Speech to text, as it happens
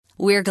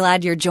We're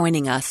glad you're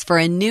joining us for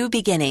A New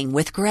Beginning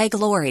with Greg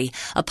Laurie,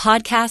 a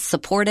podcast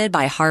supported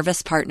by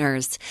Harvest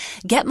Partners.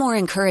 Get more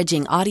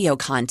encouraging audio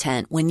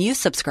content when you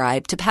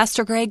subscribe to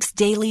Pastor Greg's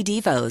Daily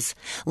Devos.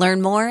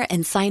 Learn more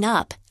and sign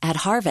up at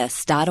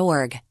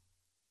harvest.org.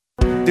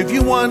 If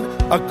you want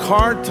a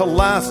car to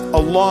last a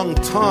long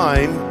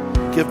time,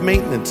 give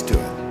maintenance to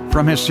it.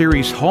 From his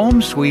series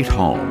Home Sweet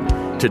Home,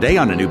 today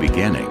on A New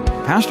Beginning,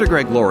 Pastor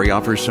Greg Laurie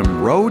offers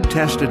some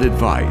road-tested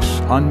advice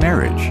on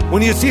marriage.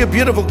 When you see a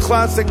beautiful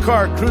classic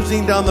car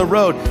cruising down the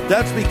road,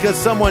 that's because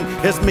someone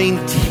has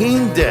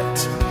maintained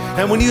it.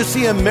 And when you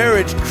see a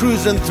marriage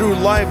cruising through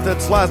life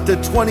that's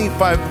lasted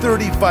 25,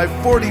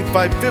 35,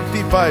 45,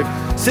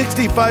 55,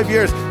 65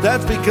 years,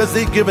 that's because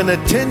they've given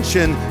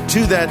attention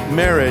to that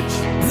marriage.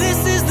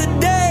 This is the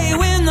day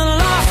when the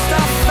lost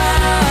are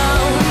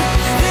found.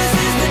 This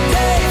is the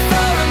day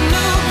for a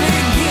new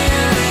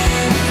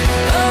beginning.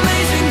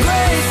 Amazing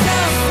grace,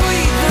 how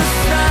sweet the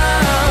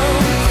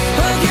sound.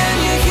 Again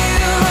you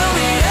hear all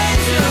the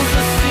angels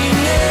are singing.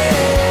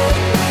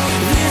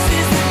 This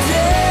is the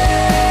day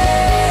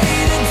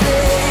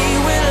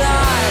when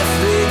life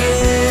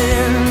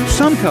begins.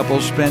 Some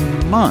couples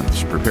spend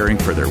months preparing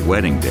for their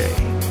wedding day.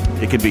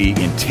 It can be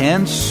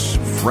intense,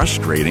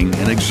 frustrating,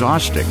 and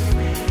exhausting.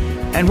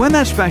 And when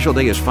that special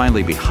day is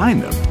finally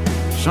behind them,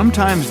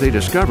 sometimes they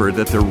discover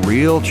that the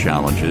real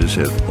challenges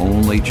have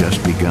only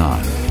just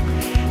begun.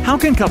 How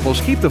can couples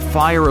keep the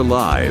fire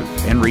alive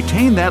and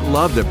retain that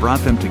love that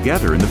brought them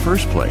together in the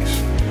first place?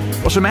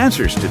 Well, some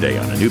answers today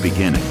on A New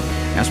Beginning,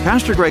 as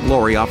Pastor Greg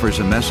Laurie offers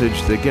a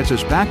message that gets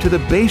us back to the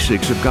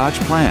basics of God's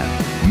plan,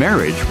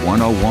 Marriage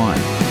 101.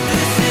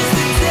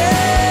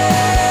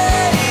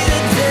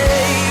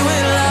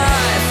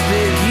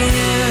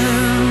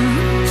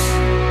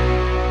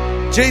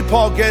 J.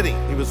 Paul Getty,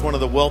 he was one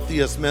of the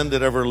wealthiest men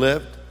that ever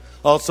lived,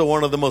 also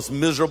one of the most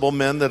miserable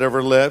men that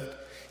ever lived.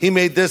 He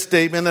made this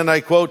statement, and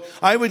I quote,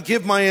 "I would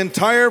give my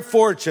entire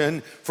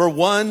fortune for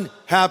one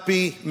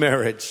happy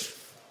marriage."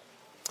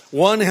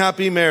 One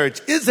happy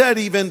marriage. Is that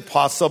even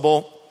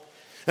possible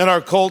in our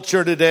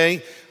culture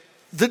today?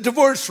 The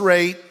divorce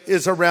rate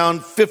is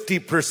around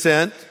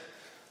 50%,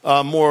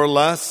 more or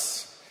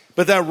less.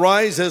 But that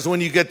rises when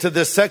you get to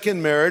the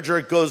second marriage, or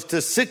it goes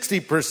to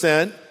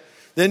 60%.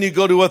 Then you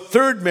go to a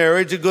third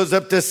marriage, it goes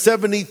up to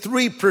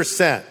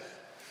 73%.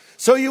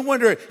 So you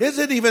wonder, is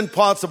it even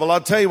possible?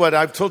 I'll tell you what,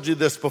 I've told you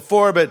this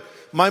before, but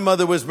my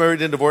mother was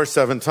married and divorced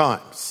 7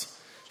 times.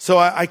 So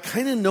I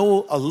kind of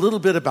know a little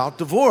bit about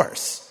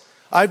divorce.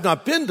 I've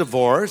not been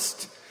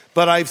divorced,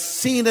 but I've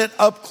seen it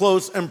up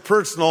close and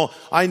personal.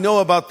 I know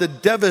about the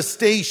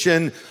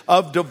devastation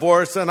of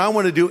divorce, and I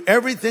want to do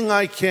everything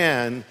I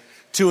can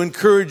to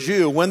encourage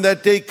you when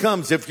that day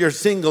comes, if you're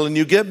single and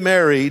you get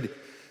married,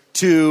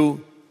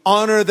 to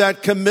honor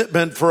that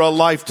commitment for a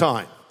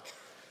lifetime.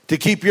 To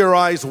keep your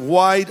eyes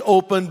wide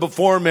open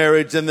before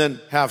marriage and then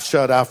half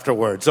shut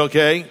afterwards,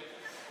 okay?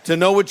 To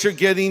know what you're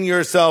getting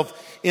yourself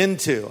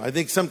into. I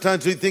think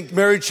sometimes we think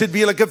marriage should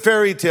be like a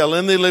fairy tale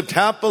and they lived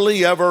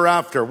happily ever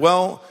after.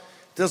 Well,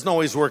 it doesn't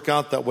always work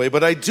out that way,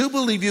 but I do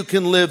believe you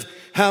can live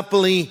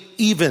happily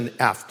even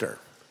after.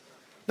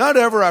 Not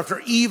ever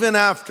after, even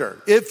after,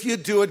 if you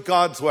do it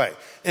God's way.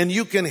 And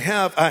you can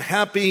have a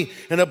happy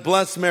and a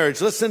blessed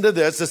marriage. Listen to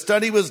this. A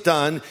study was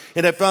done,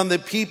 and it found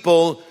that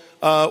people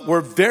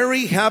were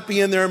very happy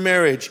in their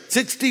marriage,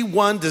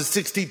 61 to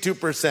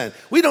 62%.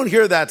 We don't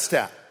hear that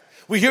stat.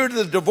 We hear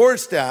the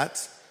divorce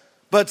stats,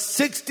 but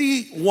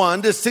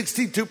 61 to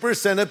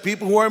 62% of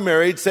people who are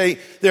married say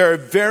they're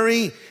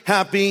very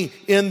happy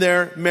in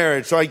their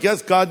marriage. So I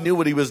guess God knew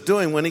what he was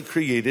doing when he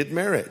created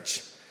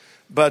marriage.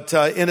 But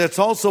and it's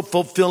also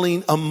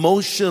fulfilling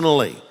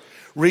emotionally.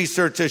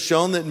 Research has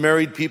shown that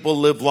married people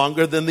live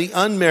longer than the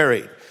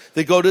unmarried.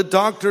 They go to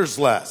doctors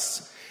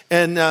less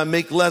and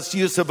make less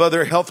use of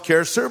other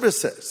healthcare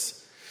services.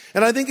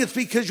 And I think it's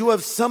because you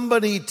have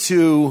somebody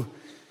to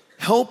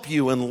help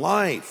you in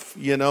life.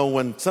 You know,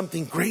 when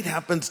something great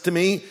happens to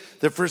me,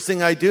 the first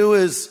thing I do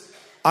is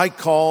I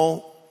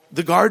call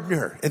the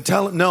gardener and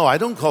tell him, no, I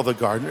don't call the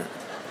gardener.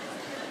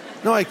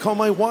 No, I call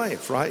my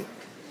wife, right?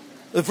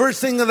 The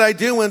first thing that I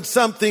do when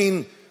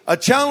a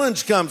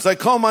challenge comes, I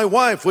call my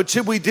wife. What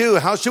should we do?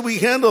 How should we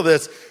handle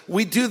this?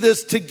 We do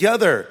this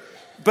together.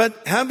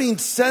 But having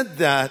said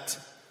that,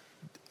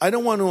 I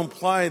don't want to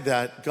imply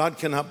that God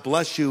cannot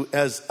bless you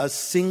as a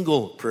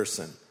single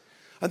person.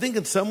 I think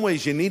in some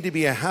ways you need to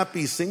be a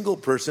happy single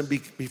person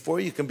before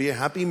you can be a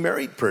happy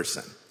married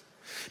person.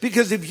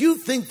 Because if you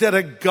think that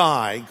a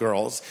guy,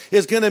 girls,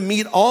 is going to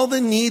meet all the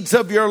needs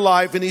of your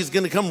life and he's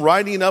going to come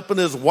riding up on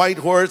his white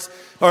horse,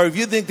 or if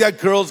you think that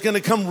girl's going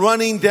to come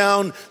running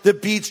down the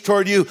beach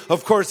toward you,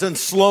 of course in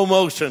slow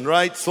motion,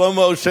 right? Slow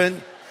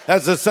motion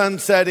as the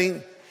sun's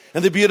setting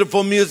and the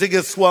beautiful music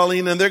is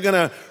swelling and they're going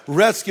to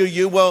rescue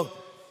you, well,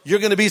 you're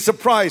going to be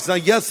surprised. Now,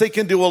 yes, they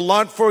can do a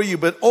lot for you,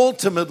 but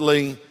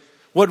ultimately,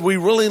 what we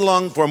really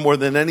long for more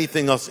than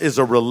anything else is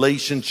a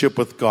relationship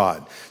with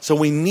God. So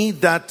we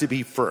need that to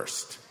be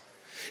first.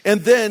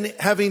 And then,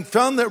 having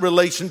found that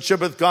relationship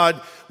with God,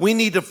 we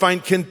need to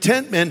find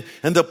contentment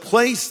in the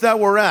place that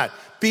we're at.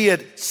 be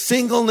it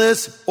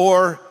singleness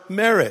or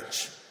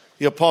marriage.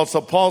 The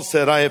Apostle Paul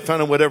said, I have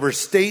found in whatever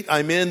state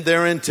I'm in,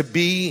 therein to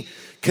be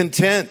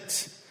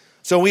content.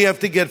 So we have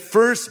to get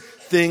first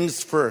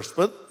things first.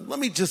 But let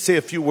me just say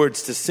a few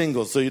words to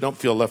singles so you don't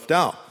feel left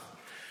out.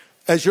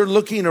 As you're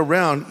looking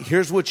around,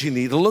 here's what you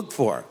need to look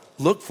for.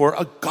 Look for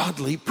a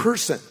godly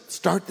person.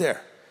 Start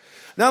there.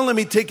 Now let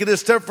me take it a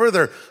step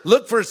further.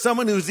 Look for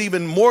someone who's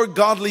even more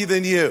godly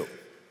than you.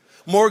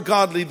 More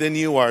godly than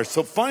you are.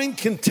 So find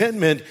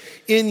contentment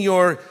in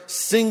your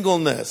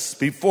singleness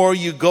before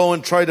you go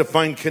and try to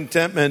find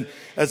contentment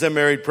as a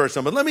married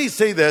person. But let me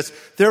say this.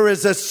 There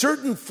is a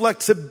certain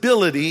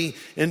flexibility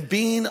in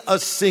being a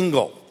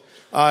single.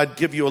 I'd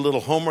give you a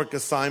little homework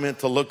assignment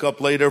to look up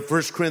later.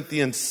 1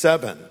 Corinthians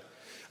 7,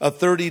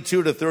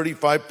 32 to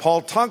 35.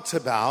 Paul talks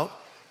about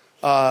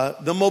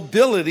the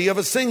mobility of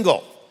a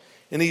single.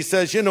 And he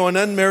says, an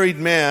unmarried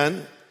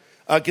man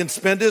can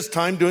spend his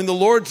time doing the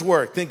Lord's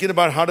work, thinking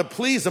about how to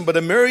please him. But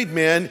a married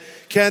man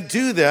can't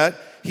do that.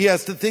 He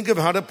has to think of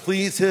how to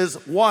please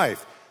his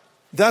wife.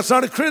 That's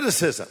not a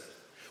criticism.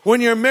 When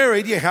you're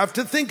married, you have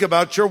to think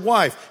about your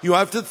wife. You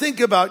have to think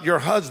about your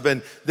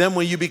husband. Then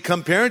when you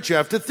become parents, you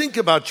have to think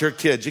about your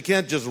kids. You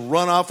can't just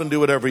run off and do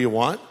whatever you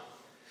want.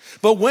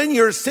 But when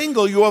you're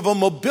single, you have a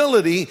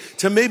mobility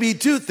to maybe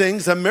do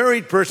things a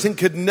married person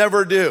could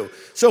never do.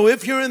 So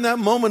if you're in that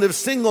moment of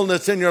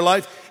singleness in your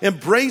life,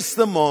 embrace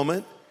the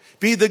moment.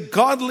 Be the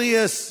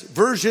godliest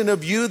version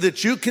of you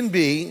that you can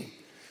be.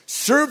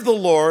 Serve the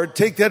Lord.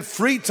 Take that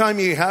free time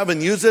you have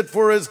and use it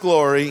for His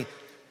glory.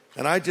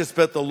 And I just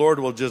bet the Lord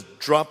will just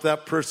drop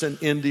that person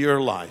into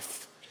your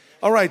life.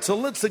 All right, so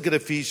let's look at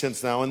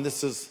Ephesians now. And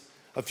this is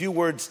a few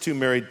words to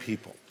married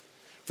people.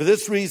 For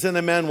this reason,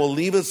 a man will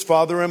leave his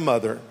father and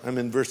mother, I'm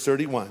in verse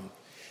 31,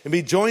 and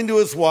be joined to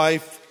his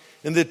wife,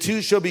 and the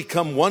two shall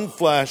become one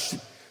flesh.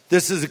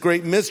 This is a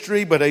great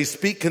mystery, but I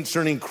speak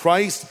concerning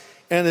Christ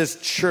and His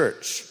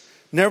church.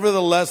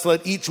 Nevertheless,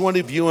 let each one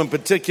of you in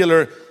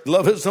particular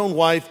love his own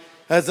wife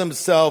as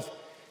himself,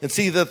 and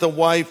see that the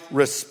wife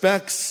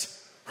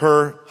respects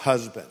her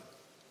husband.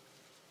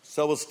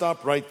 So we'll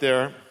stop right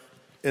there.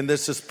 And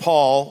this is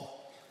Paul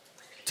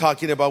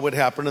talking about what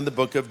happened in the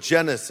book of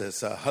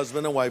Genesis, a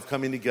husband and wife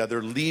coming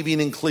together,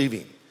 leaving and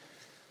cleaving.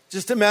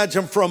 Just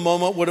imagine for a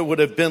moment what it would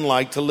have been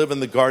like to live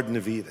in the Garden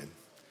of Eden.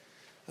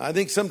 I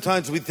think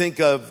sometimes we think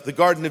of the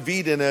Garden of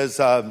Eden as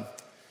a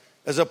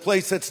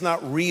place that's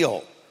not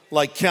real,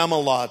 like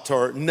Camelot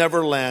or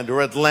Neverland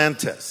or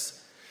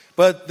Atlantis.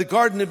 But the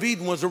Garden of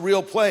Eden was a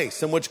real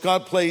place in which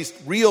God placed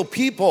real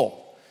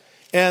people,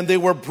 and they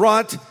were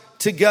brought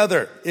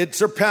together. It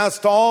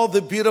surpassed all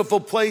the beautiful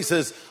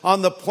places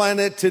on the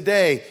planet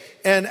today.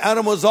 And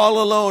Adam was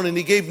all alone, and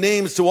he gave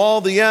names to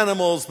all the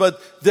animals,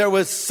 but there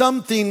was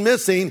something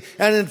missing.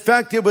 And in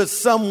fact, it was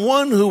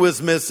someone who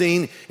was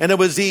missing, and it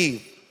was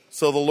Eve.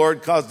 So the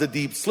Lord caused a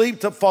deep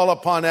sleep to fall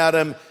upon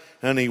Adam,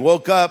 and he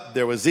woke up.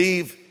 There was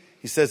Eve.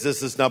 He says,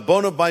 this is now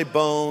bone of my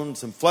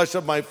bones and flesh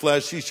of my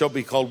flesh. She shall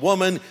be called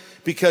woman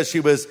because she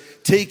was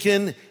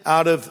taken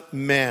out of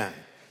man.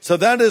 So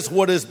that is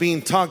what is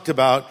being talked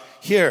about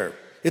here.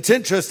 It's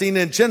interesting,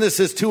 in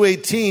Genesis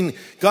 2:18,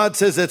 God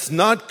says it's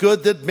not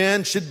good that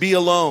man should be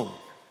alone.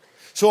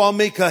 So I'll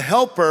make a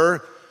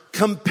helper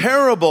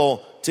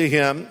comparable to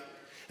him.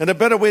 And a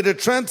better way to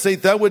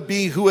translate that would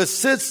be who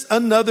assists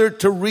another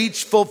to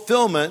reach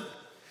fulfillment.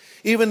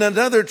 Even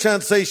another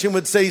translation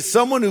would say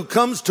someone who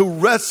comes to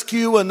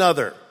rescue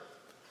another.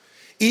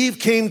 Eve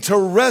came to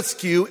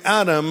rescue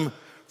Adam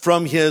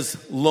from his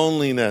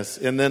loneliness.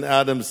 And then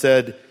Adam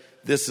said,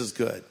 this is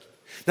good.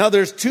 Now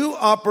there's two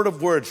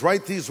operative words.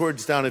 Write these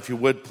words down if you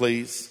would,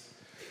 please.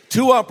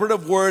 Two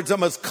operative words that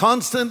must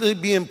constantly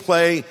be in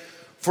play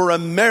for a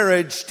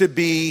marriage to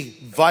be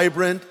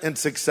vibrant and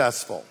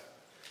successful.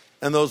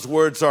 And those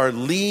words are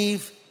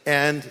leave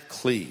and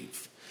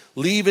cleave.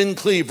 Leave and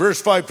cleave.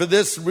 Verse 5, for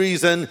this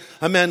reason,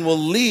 a man will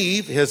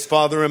leave his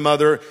father and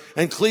mother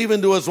and cleave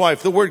into his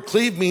wife. The word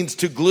cleave means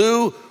to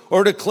glue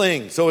or to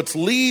cling. So it's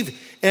leave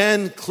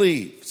and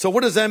cleave. So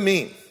what does that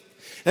mean?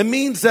 It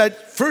means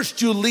that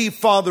first you leave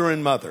father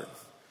and mother.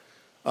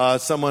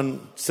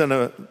 Someone sent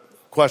a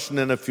question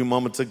in a few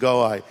moments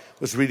ago. I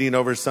was reading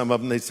over some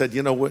of them. They said,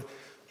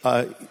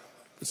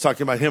 it's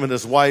talking about him and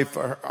his wife.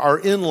 Our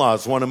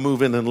in-laws want to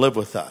move in and live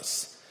with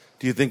us.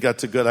 Do you think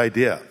that's a good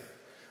idea?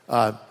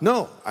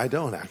 No, I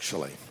don't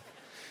actually.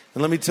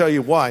 And let me tell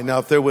you why. Now,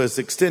 if there was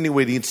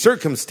extenuating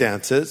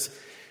circumstances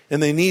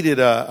and they needed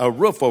a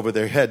roof over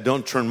their head,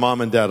 don't turn mom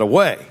and dad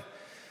away.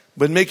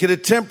 But make it a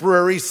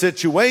temporary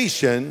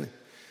situation.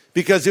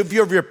 Because if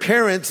you have your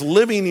parents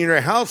living in your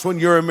house when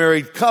you're a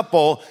married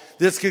couple,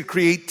 this could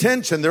create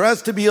tension. There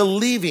has to be a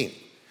leaving.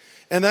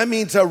 And that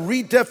means a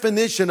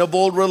redefinition of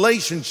old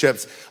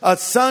relationships. A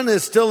son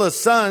is still a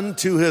son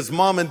to his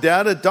mom and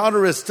dad. A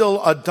daughter is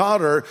still a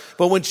daughter.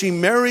 But when she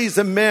marries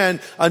a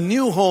man, a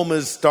new home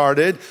is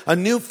started. A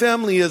new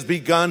family has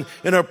begun.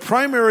 And her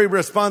primary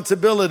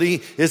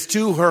responsibility is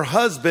to her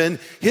husband.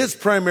 His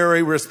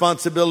primary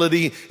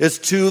responsibility is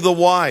to the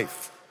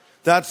wife.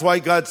 That's why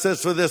God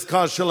says, for this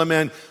cause shall a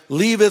man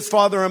leave his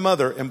father and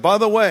mother. And by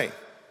the way,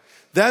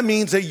 That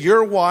means that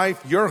your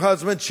wife, your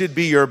husband should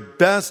be your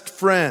best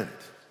friend.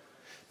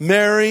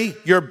 Marry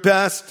your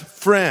best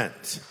friend.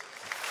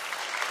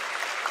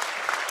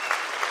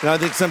 Now, I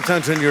think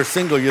sometimes when you're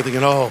single, you're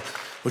thinking, oh,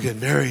 we'll get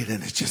married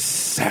and it's just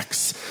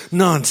sex,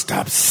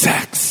 nonstop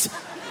sex.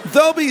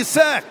 There'll be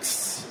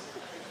sex.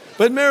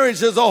 But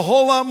marriage is a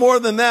whole lot more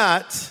than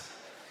that.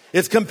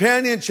 It's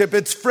companionship,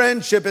 it's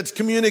friendship, it's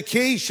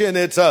communication,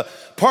 it's a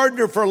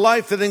partner for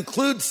life that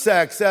includes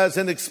sex as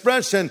an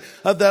expression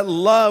of that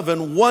love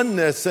and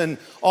oneness and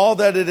all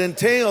that it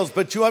entails.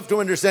 But you have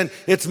to understand,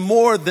 it's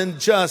more than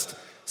just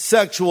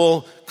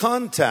sexual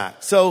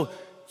contact. So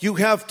you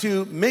have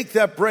to make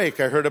that break.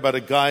 I heard about a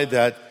guy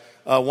that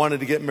wanted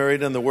to get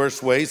married in the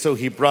worst way, so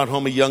he brought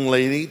home a young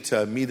lady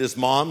to meet his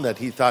mom that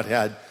he thought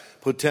had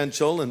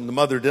potential, and the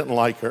mother didn't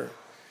like her.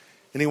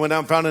 And he went out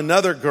and found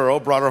another girl,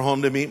 brought her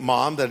home to meet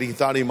mom that he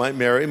thought he might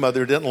marry.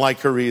 Mother didn't like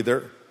her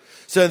either.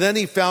 So then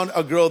he found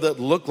a girl that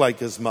looked like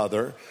his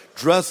mother,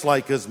 dressed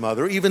like his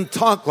mother, even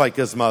talked like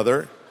his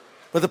mother.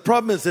 But the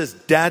problem is his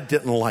dad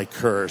didn't like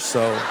her,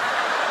 so...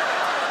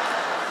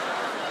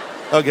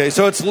 Okay,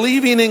 so it's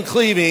leaving and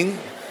cleaving.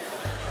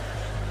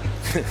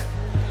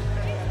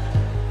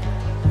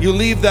 You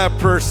leave that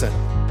person.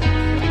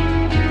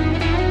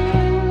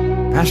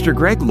 Pastor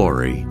Greg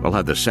Laurie will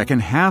have the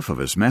second half of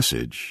his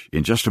message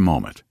in just a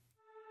moment.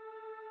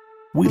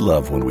 We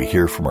love when we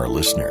hear from our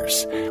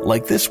listeners,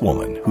 like this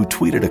woman who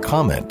tweeted a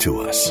comment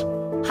to us.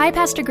 Hi,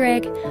 Pastor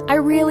Greg. I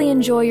really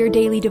enjoy your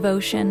daily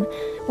devotion.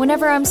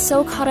 Whenever I'm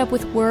so caught up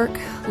with work,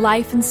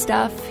 life, and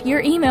stuff,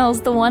 your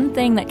email's the one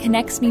thing that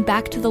connects me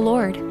back to the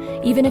Lord.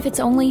 Even if it's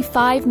only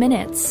 5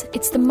 minutes,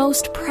 it's the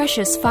most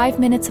precious 5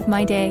 minutes of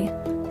my day.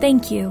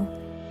 Thank you.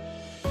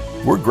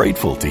 We're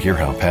grateful to hear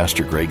how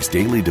Pastor Greg's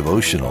daily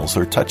devotionals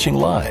are touching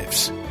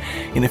lives.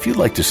 And if you'd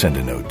like to send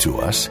a note to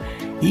us,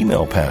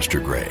 email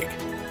Pastor Greg,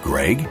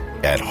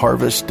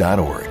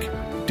 greg@harvest.org.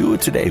 Do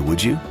it today,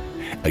 would you?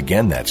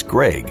 Again, that's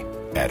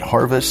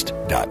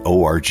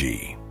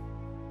greg@harvest.org.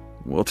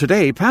 Well,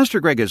 today,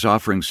 Pastor Greg is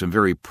offering some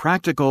very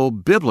practical,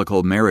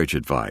 biblical marriage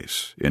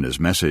advice in his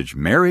message,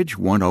 Marriage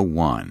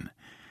 101.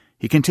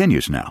 He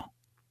continues now.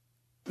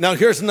 Now,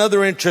 here's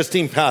another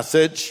interesting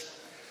passage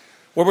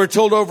where we're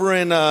told over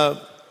in 1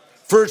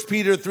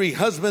 Peter 3,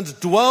 husbands,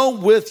 dwell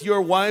with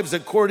your wives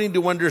according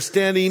to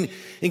understanding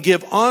and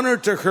give honor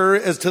to her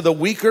as to the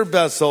weaker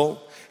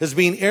vessel, as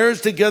being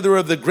heirs together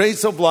of the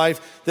grace of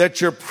life,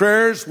 that your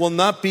prayers will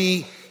not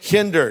be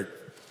hindered.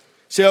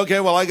 Say,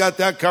 okay, well, I got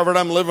that covered.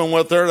 I'm living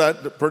with her.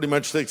 That pretty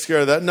much takes care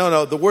of that.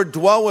 No. The word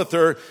dwell with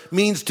her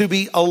means to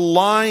be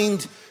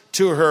aligned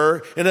to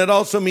her, and it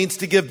also means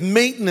to give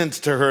maintenance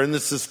to her, and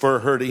this is for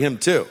her to him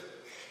too.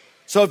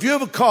 So if you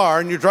have a car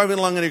and you're driving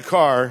along in your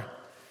car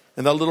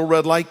and that little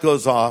red light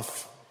goes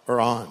off, or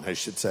on, I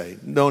should say,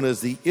 known as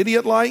the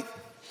idiot light,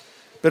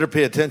 better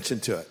pay attention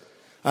to it.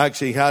 I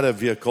actually had a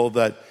vehicle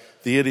that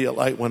the idiot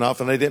light went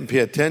off and I didn't pay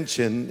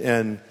attention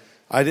and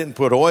I didn't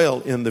put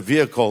oil in the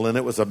vehicle and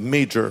it was a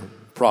major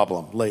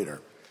problem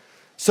later.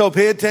 So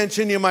pay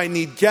attention. You might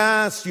need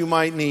gas, you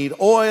might need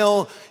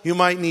oil, you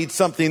might need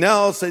something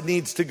else that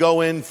needs to go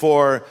in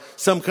for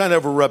some kind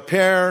of a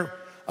repair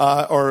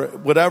or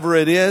whatever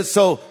it is.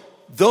 So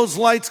those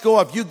lights go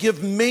off. You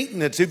give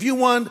maintenance. If you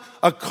want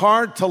a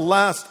car to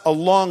last a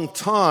long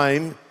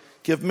time,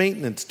 give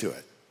maintenance to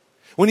it.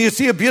 When you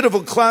see a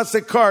beautiful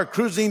classic car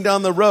cruising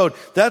down the road,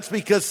 that's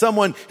because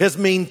someone has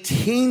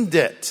maintained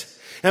it.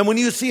 And when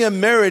you see a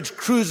marriage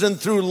cruising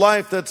through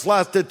life that's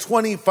lasted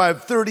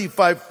 25,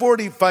 35,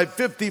 45,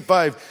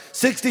 55,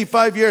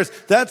 65 years,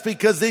 that's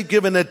because they've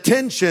given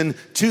attention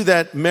to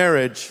that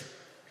marriage.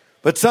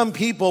 But some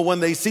people,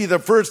 when they see the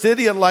first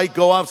idiot light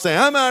go off, say,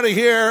 I'm out of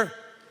here.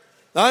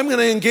 I'm going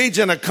to engage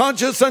in a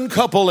conscious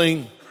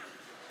uncoupling,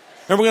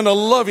 and we're going to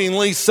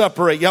lovingly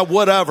separate. Yeah,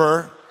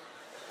 whatever.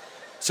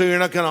 So you're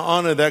not going to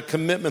honor that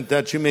commitment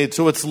that you made.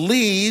 So it's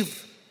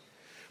leave,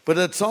 but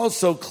it's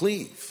also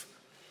cleave.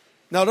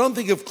 Now, don't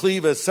think of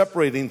cleave as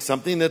separating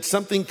something. It's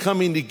something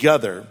coming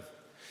together.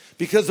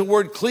 Because the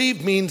word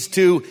cleave means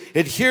to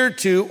adhere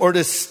to or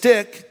to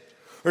stick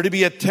or to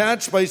be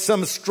attached by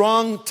some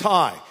strong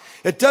tie.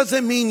 It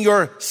doesn't mean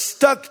you're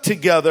stuck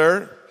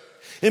together.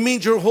 It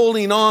means you're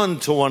holding on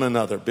to one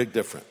another. Big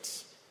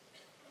difference.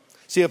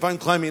 See, if I'm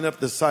climbing up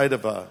the side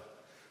of a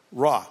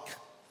rock,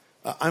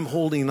 I'm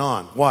holding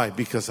on. Why?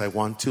 Because I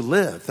want to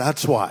live.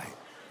 That's why.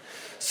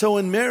 So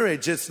in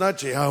marriage, it's not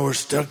just, oh, we're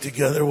stuck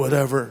together,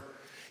 whatever.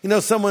 You know,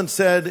 someone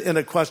said in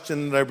a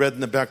question that I read in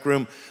the back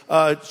room,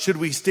 should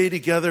we stay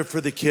together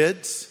for the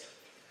kids?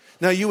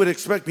 Now, you would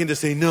expect me to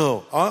say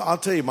no. I'll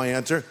tell you my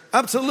answer.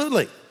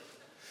 Absolutely.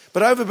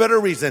 But I have a better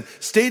reason.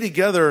 Stay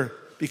together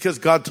because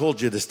God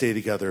told you to stay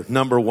together,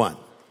 number one.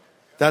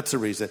 That's the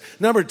reason.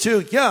 Number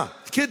two, yeah,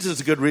 kids is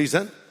a good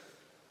reason.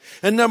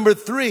 And number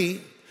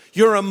three,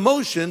 your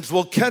emotions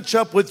will catch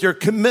up with your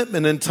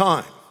commitment in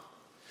time.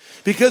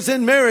 Because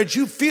in marriage,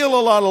 you feel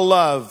a lot of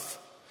love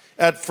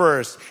at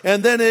first.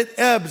 And then it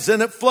ebbs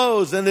and it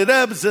flows and it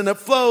ebbs and it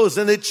flows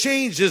and it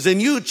changes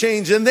and you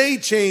change and they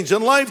change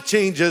and life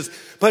changes.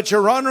 but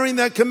you're honoring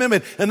that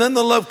commitment. And then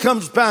the love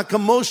comes back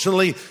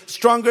emotionally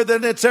stronger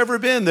than it's ever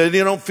been. That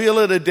you don't feel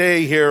it a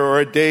day here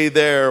or a day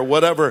there or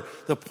whatever.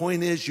 The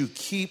point is you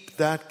keep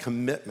that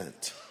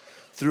commitment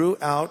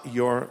throughout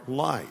your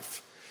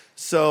life.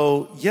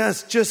 So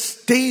yes,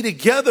 just stay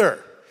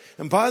together.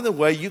 And by the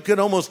way, you could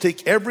almost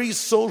take every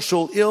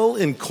social ill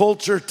in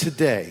culture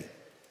today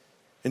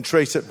and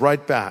trace it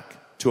right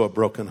back to a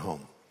broken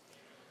home.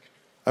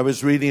 I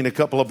was reading a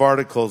couple of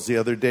articles the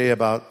other day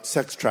about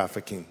sex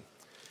trafficking,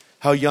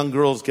 how young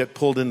girls get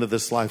pulled into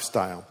this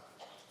lifestyle.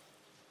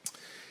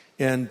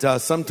 And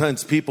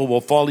sometimes people will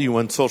follow you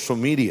on social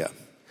media.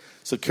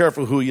 So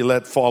careful who you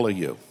let follow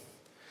you.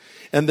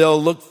 And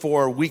they'll look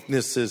for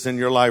weaknesses in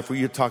your life where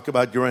you talk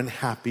about you're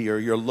unhappy or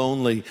you're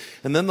lonely.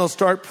 And then they'll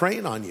start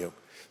preying on you.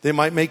 They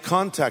might make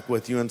contact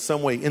with you in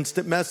some way,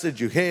 instant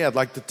message you, hey, I'd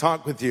like to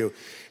talk with you.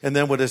 And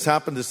then what has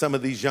happened to some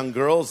of these young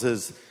girls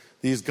is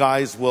these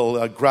guys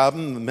will grab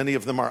them. Many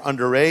of them are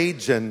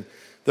underage, and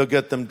they'll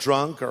get them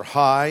drunk or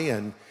high,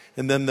 and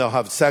then they'll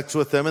have sex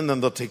with them, and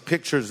then they'll take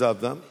pictures of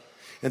them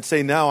and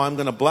say, now I'm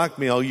going to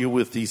blackmail you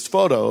with these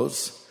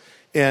photos.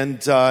 And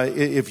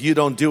if you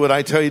don't do what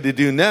I tell you to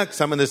do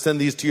next, I'm going to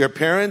send these to your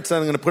parents, and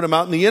I'm going to put them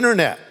out on the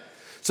internet.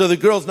 So the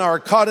girls now are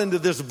caught into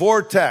this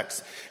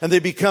vortex, and they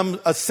become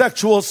a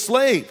sexual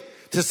slave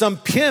to some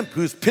pimp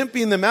who's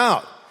pimping them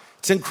out.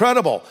 It's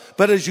incredible.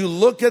 But as you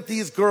look at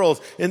these girls,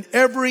 in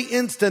every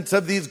instance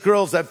of these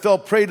girls that fell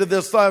prey to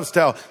this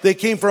lifestyle, they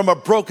came from a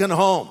broken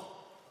home.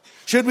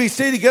 Should we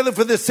stay together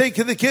for the sake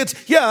of the kids?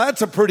 Yeah,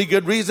 that's a pretty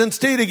good reason.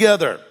 Stay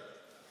together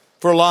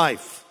for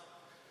life.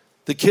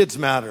 The kids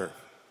matter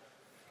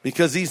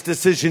because these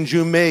decisions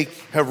you make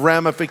have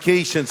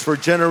ramifications for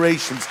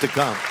generations to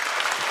come.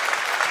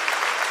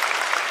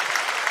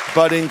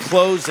 But in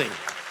closing,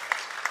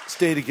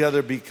 stay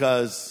together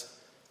because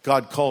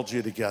God called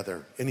you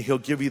together, and He'll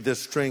give you the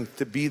strength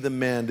to be the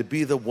man, to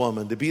be the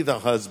woman, to be the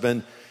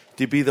husband,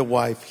 to be the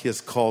wife He has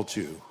called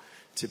you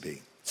to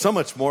be. So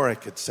much more I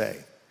could say,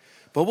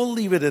 but we'll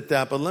leave it at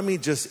that. But let me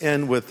just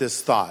end with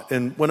this thought.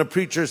 And when a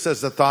preacher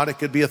says a thought, it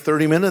could be a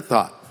 30-minute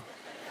thought.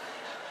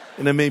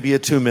 And it may be a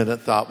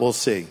 2-minute thought. We'll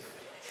see.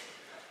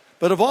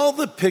 But of all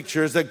the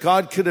pictures that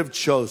God could have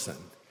chosen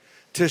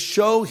to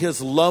show His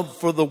love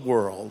for the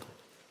world,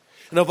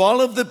 and of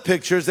all of the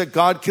pictures that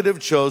God could have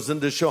chosen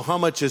to show how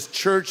much His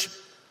church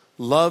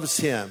loves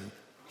Him,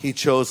 He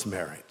chose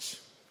marriage.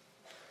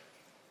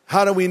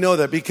 How do we know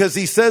that? Because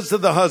He says to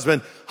the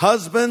husband,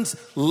 husbands,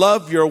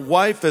 love your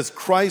wife as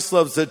Christ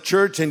loves the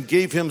church and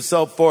gave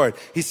Himself for it.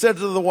 He said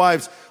to the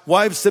wives,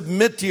 wives,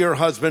 submit to your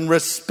husband,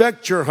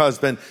 respect your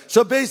husband.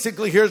 So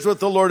basically, here's what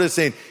the Lord is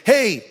saying.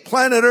 Hey,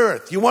 planet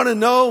Earth, you want to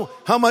know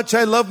how much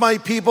I love my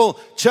people?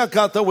 Check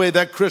out the way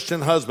that Christian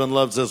husband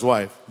loves his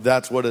wife.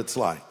 That's what it's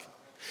like.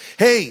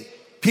 Hey,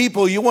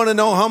 people, you want to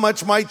know how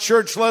much my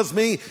church loves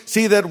me?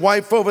 See that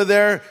wife over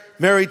there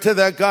married to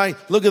that guy?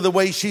 Look at the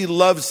way she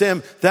loves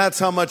him. That's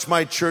how much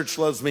my church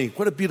loves me.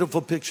 What a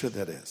beautiful picture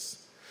that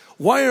is.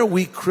 Why are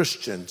we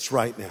Christians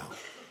right now?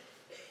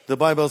 The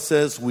Bible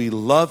says we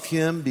love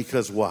Him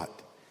because what?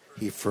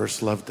 He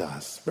first loved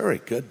us. Very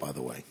good, by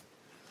the way.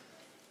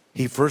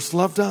 He first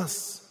loved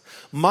us.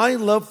 My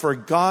love for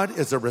God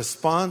is a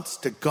response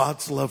to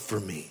God's love for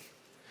me.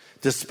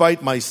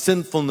 Despite my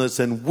sinfulness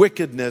and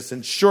wickedness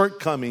and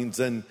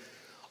shortcomings and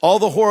all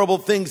the horrible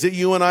things that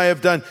you and I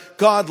have done,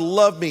 God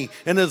loved me,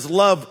 and His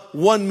love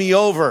won me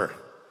over.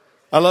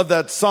 I love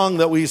that song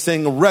that we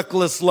sing,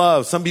 Reckless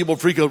Love. Some people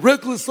freak out,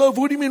 reckless love?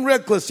 What do you mean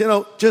reckless? You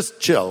know,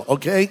 just chill,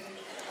 okay?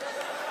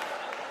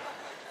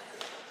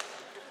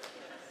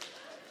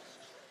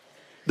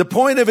 The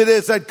point of it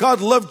is that God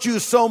loved you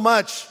so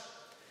much,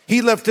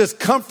 He left His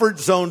comfort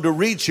zone to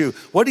reach you.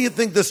 What do you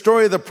think the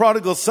story of the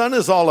prodigal son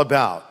is all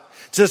about?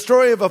 It's a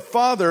story of a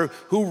father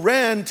who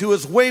ran to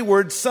his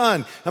wayward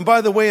son. And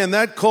by the way, in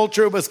that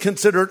culture, it was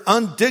considered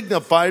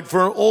undignified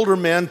for an older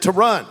man to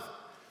run.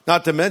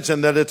 Not to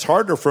mention that it's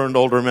harder for an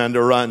older man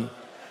to run.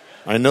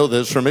 I know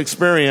this from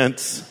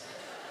experience.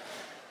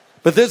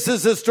 But this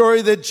is a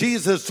story that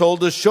Jesus told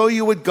to show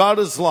you what God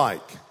is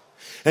like.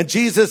 And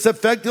Jesus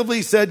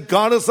effectively said,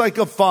 God is like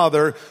a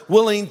father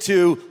willing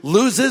to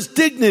lose his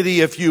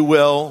dignity, if you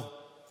will,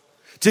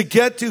 to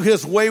get to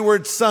his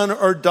wayward son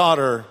or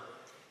daughter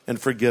and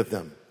forgive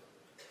them.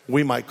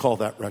 We might call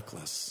that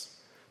reckless,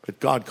 but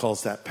God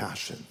calls that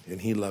passion,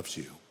 and He loves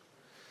you.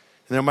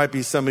 And there might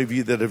be some of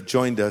you that have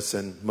joined us,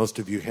 and most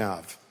of you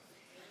have.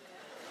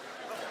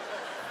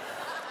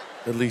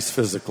 At least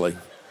physically,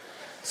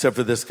 except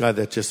for this guy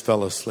that just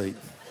fell asleep.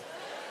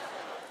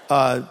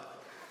 And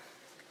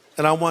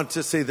I want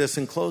to say this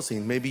in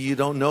closing. Maybe you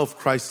don't know if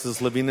Christ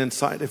is living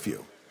inside of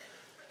you.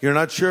 You're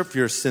not sure if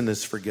your sin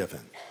is forgiven.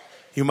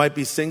 You might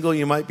be single,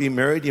 you might be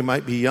married, you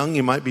might be young,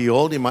 you might be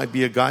old, you might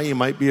be a guy, you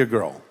might be a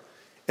girl.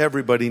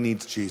 Everybody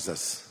needs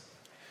Jesus.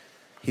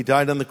 He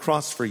died on the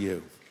cross for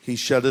you. He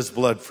shed His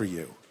blood for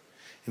you.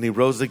 And He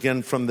rose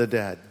again from the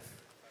dead.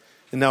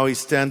 And now He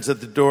stands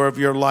at the door of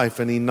your life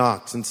and He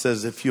knocks and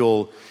says, if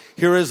you'll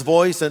hear His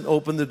voice and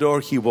open the door,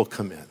 He will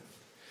come in.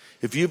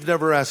 If you've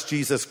never asked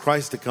Jesus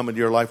Christ to come into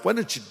your life, why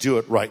don't you do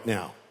it right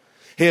now?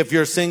 Hey, if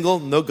you're single,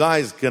 no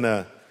guy's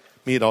gonna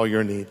meet all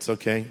your needs,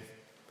 okay?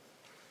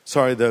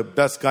 Sorry, the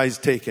best guy's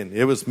taken.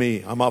 It was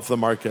me. I'm off the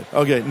market.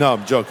 Okay, no,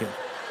 I'm joking.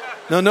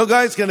 No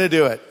guy's gonna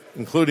do it,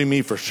 including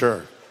me for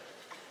sure.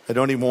 I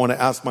don't even want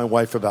to ask my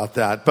wife about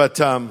that. But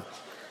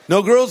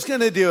no girl's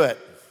gonna do it.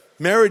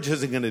 Marriage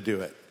isn't gonna do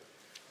it.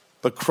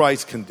 But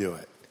Christ can do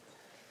it.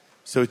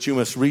 So that you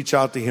must reach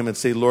out to him and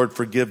say, Lord,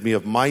 forgive me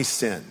of my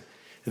sin.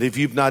 And if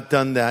you've not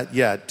done that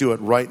yet, do it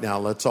right now.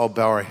 Let's all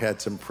bow our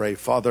heads and pray.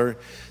 Father,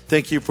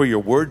 thank you for your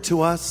word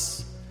to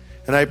us.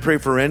 And I pray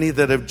for any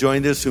that have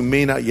joined us who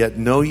may not yet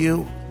know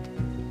you.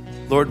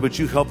 Lord, would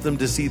you help them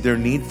to see their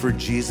need for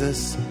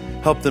Jesus?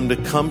 Help them to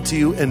come to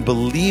you and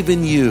believe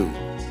in you.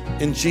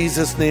 In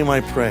Jesus' name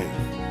I pray.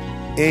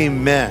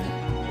 Amen.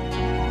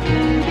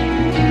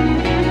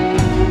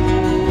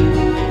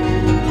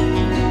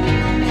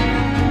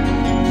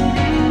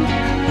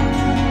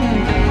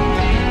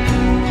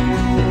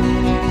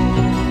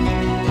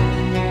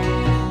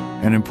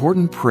 An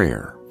important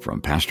prayer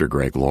from Pastor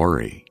Greg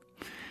Laurie.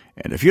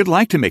 And if you'd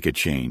like to make a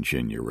change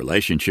in your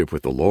relationship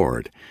with the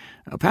Lord,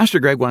 Pastor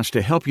Greg wants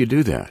to help you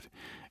do that,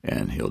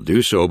 and he'll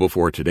do so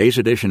before today's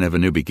edition of A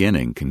New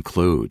Beginning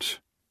concludes.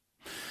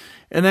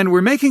 And then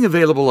we're making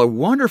available a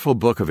wonderful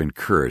book of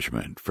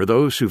encouragement for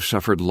those who've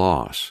suffered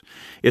loss.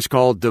 It's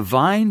called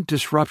Divine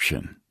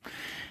Disruption.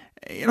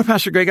 You know,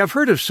 Pastor Greg, I've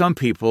heard of some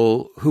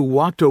people who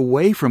walked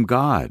away from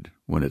God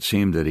when it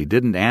seemed that he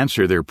didn't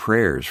answer their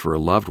prayers for a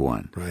loved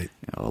one. Right.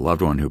 A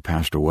loved one who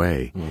passed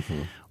away.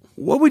 Mm-hmm.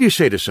 What would you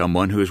say to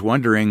someone who's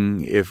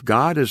wondering if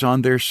God is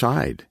on their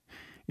side?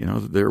 You know,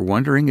 they're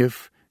wondering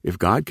if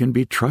God can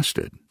be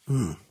trusted.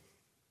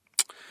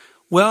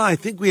 Well, I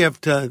think we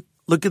have to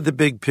look at the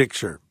big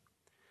picture.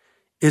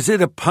 Is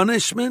it a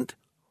punishment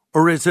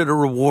or is it a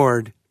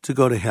reward to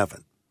go to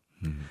heaven?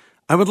 Mm-hmm.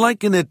 I would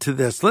liken it to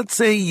this. Let's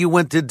say you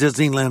went to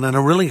Disneyland on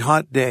a really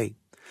hot day.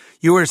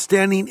 You were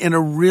standing in a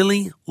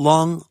really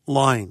long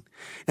line,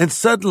 and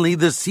suddenly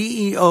the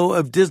CEO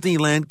of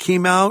Disneyland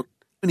came out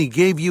and he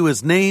gave you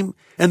his name,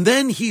 and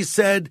then he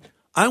said,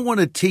 I want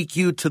to take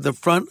you to the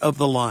front of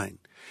the line,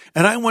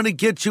 and I want to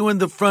get you in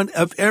the front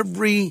of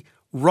every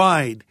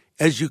ride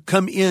as you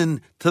come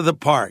in to the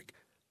park.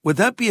 Would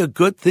that be a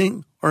good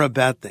thing or a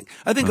bad thing?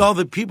 I think all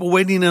the people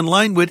waiting in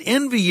line would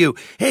envy you.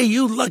 Hey,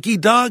 you lucky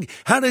dog,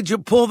 how did you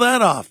pull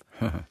that off?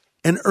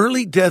 An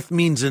early death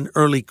means an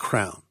early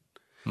crown.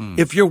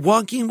 If you're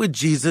walking with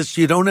Jesus,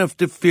 you don't have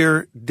to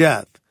fear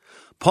death.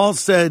 Paul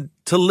said,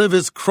 to live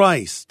is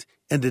Christ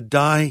and to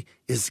die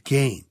is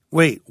gain.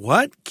 Wait,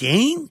 what?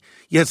 Gain?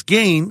 Yes,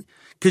 gain,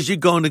 because you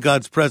go into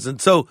God's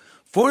presence. So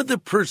for the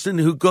person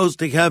who goes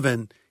to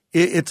heaven,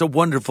 it's a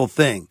wonderful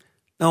thing.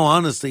 Now,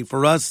 honestly,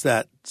 for us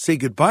that say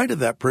goodbye to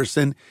that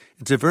person,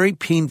 it's a very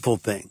painful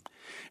thing.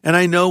 And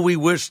I know we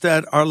wish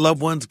that our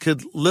loved ones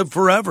could live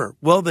forever.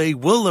 Well, they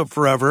will live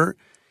forever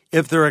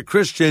if they're a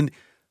Christian,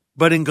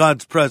 but in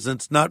God's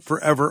presence, not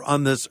forever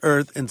on this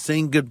earth, and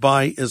saying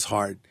goodbye is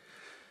hard.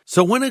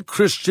 So when a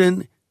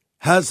Christian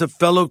has a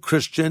fellow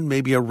Christian,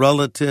 maybe a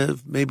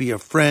relative, maybe a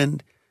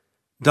friend,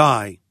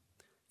 die,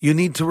 you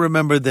need to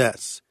remember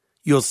this.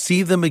 You'll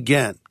see them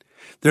again.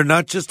 They're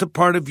not just a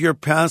part of your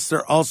past,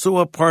 they're also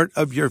a part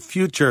of your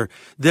future.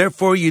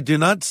 Therefore, you do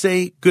not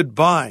say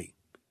goodbye.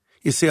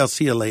 You say, I'll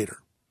see you later.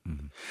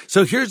 Mm-hmm.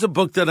 So here's a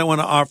book that I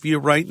want to offer you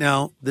right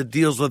now that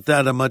deals with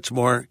that and much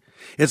more.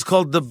 It's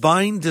called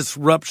Divine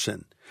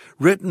Disruption,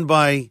 written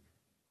by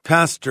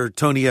Pastor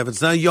Tony Evans.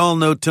 Now, you all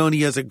know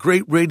Tony has a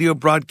great radio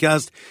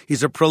broadcast.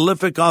 He's a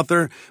prolific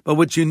author. But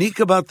what's unique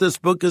about this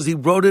book is he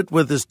wrote it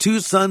with his 2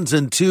 sons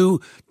and 2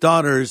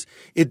 daughters.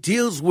 It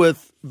deals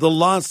with the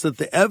loss that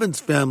the Evans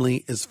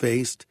family has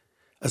faced,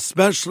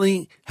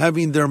 especially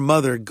having their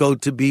mother go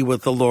to be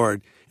with the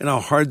Lord, and how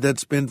hard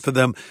that's been for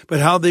them,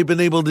 but how they've been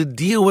able to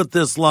deal with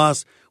this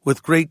loss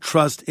with great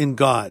trust in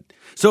God.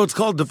 So it's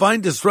called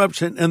Divine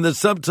Disruption, and the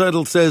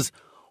subtitle says,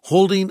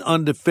 Holding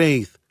on to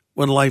Faith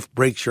When Life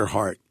Breaks Your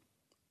Heart.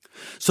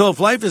 So if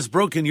life has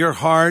broken your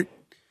heart,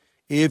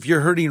 if you're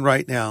hurting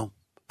right now,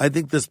 I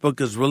think this book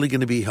is really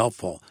going to be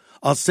helpful.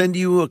 I'll send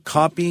you a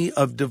copy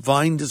of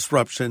Divine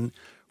Disruption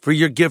for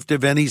your gift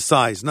of any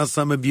size. Now,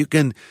 some of you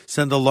can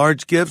send a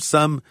large gift,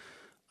 some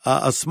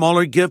a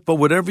smaller gift, but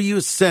whatever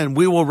you send,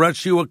 we will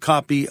rush you a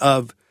copy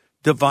of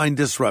Divine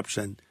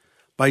Disruption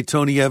by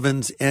Tony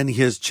Evans and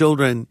his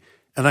children,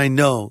 and I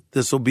know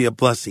this will be a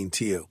blessing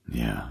to you.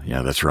 Yeah,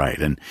 that's right.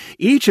 And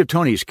each of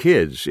Tony's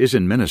kids is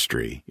in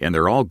ministry, and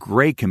they're all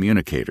great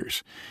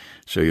communicators.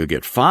 So you'll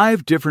get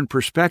 5 different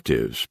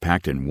perspectives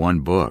packed in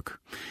one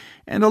book.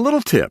 And a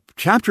little tip,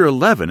 Chapter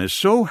 11 is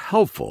so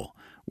helpful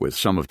with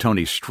some of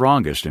Tony's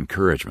strongest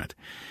encouragement.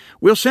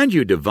 We'll send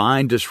you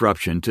Divine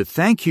Disruption to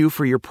thank you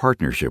for your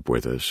partnership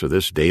with us so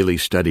this daily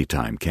study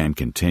time can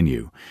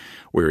continue.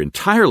 We're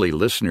entirely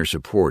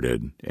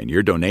listener-supported, and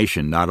your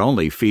donation not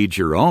only feeds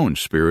your own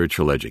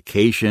spiritual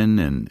education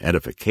and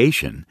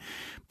edification,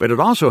 but it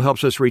also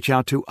helps us reach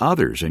out to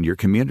others in your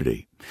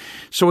community.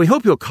 So we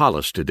hope you'll call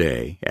us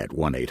today at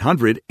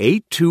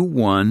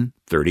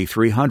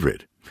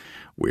 1-800-821-3300.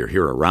 We're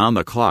here around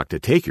the clock to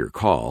take your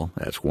call.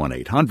 That's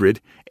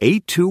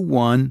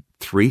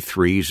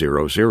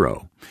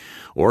 1-800-821-3300.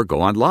 Or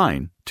go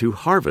online to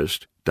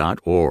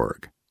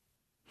harvest.org.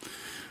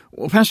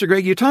 Well, Pastor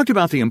Greg, you talked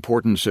about the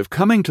importance of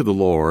coming to the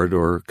Lord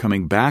or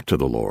coming back to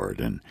the Lord,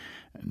 and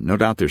no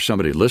doubt there's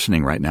somebody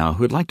listening right now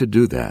who would like to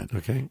do that.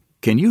 Okay.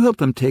 Can you help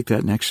them take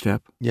that next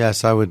step?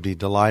 Yes, I would be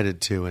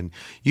delighted to. And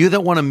you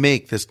that want to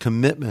make this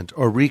commitment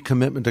or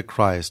recommitment to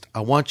Christ,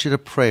 I want you to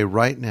pray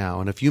right now.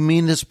 And if you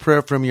mean this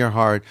prayer from your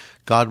heart,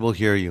 God will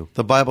hear you.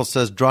 The Bible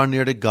says, draw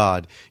near to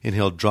God, and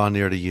He'll draw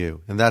near to you.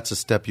 And that's a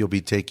step you'll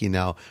be taking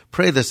now.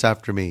 Pray this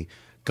after me.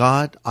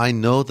 God, I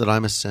know that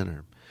I'm a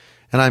sinner,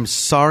 and I'm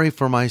sorry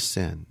for my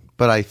sin.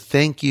 But I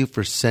thank you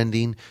for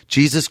sending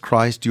Jesus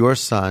Christ, your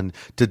Son,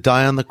 to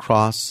die on the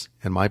cross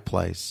in my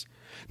place.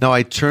 Now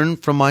I turn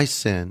from my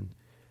sin,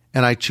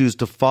 and I choose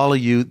to follow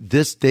you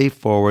this day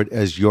forward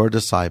as your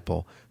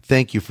disciple.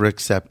 Thank you for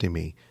accepting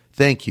me.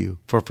 Thank you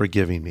for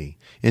forgiving me.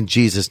 In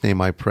Jesus' name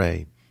I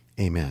pray.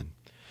 Amen.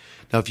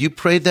 Now, if you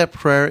prayed that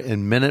prayer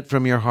and meant it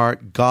from your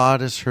heart, God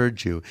has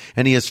heard you,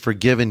 and He has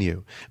forgiven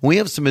you. We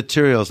have some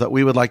materials that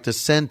we would like to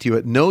send to you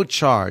at no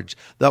charge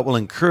that will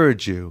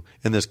encourage you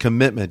in this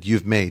commitment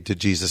you've made to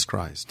Jesus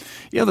Christ.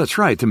 Yeah, that's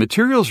right. The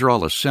materials are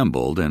all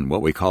assembled in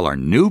what we call our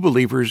New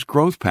Believers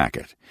Growth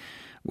Packet.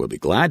 We'll be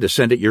glad to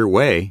send it your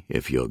way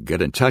if you'll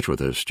get in touch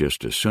with us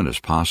just as soon as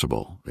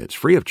possible. It's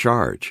free of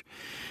charge.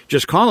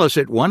 Just call us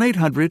at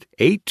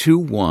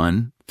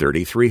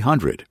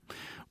 1-800-821-3300.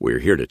 We're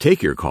here to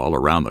take your call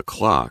around the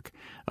clock.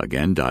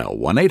 Again, dial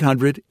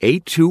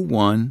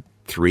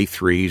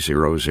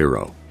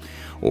 1-800-821-3300.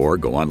 Or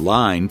go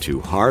online to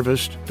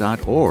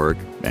harvest.org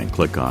and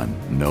click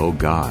on Know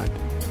God.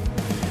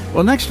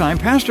 Well, next time,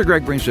 Pastor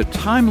Greg brings a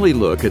timely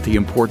look at the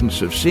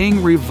importance of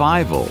seeing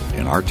revival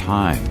in our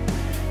time.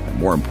 And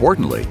more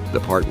importantly,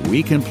 the part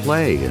we can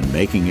play in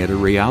making it a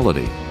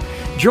reality.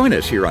 Join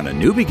us here on A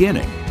New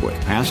Beginning with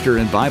pastor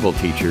and Bible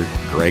teacher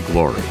Greg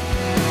Laurie.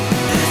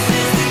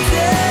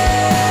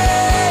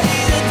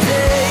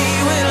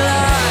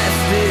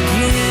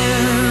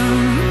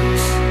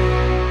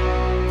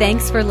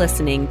 Thanks for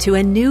listening to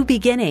A New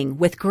Beginning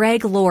with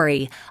Greg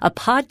Laurie, a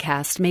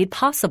podcast made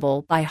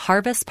possible by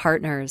Harvest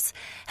Partners,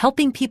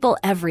 helping people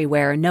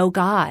everywhere know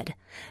God.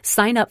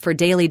 Sign up for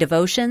daily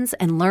devotions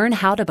and learn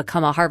how to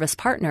become a Harvest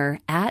Partner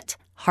at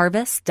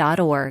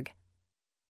harvest.org.